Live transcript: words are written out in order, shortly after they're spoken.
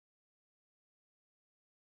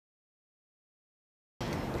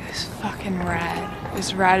Fucking rad.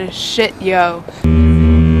 It's rad as shit, yo.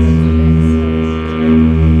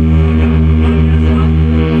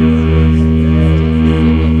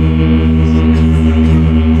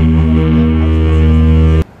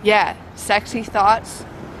 Yeah, sexy thoughts,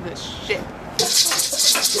 the shit.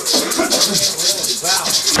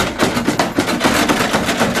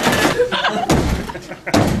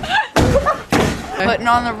 Putting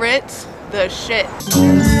on the Ritz, the shit.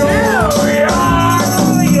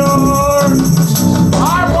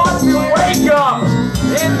 I want to wake up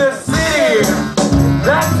in the city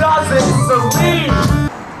that doesn't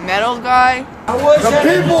salute. Metal guy. The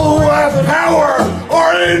people who have power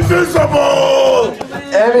are invisible!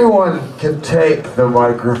 Anyone can take the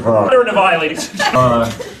microphone. They're violating.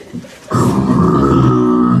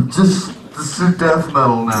 Just do death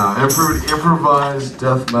metal now. Improvised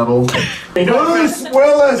death metal. Bruce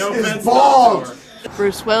Willis is bald!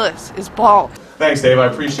 Bruce Willis is bald. Thanks, Dave. I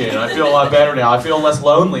appreciate it. I feel a lot better now. I feel less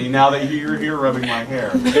lonely now that you're here rubbing my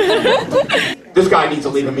hair. This guy needs to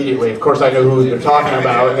leave immediately. Of course, I know who they're talking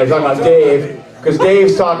about, and they're talking about Dave, because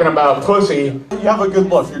Dave's talking about pussy. You have a good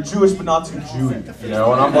look. You're Jewish, but not too Jewy, you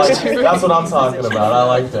know? And I'm like, that's what I'm talking about. I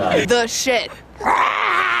like that. The shit.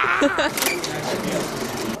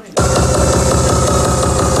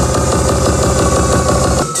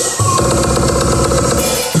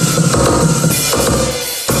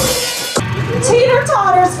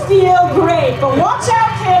 Teeter-totters feel great, but watch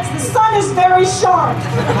out, kids, the sun is very sharp.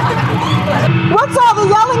 What's all the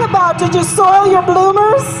yelling about? Did you soil your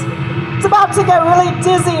bloomers? It's about to get really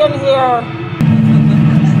dizzy in here.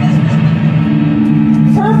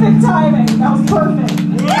 Perfect timing. That was perfect.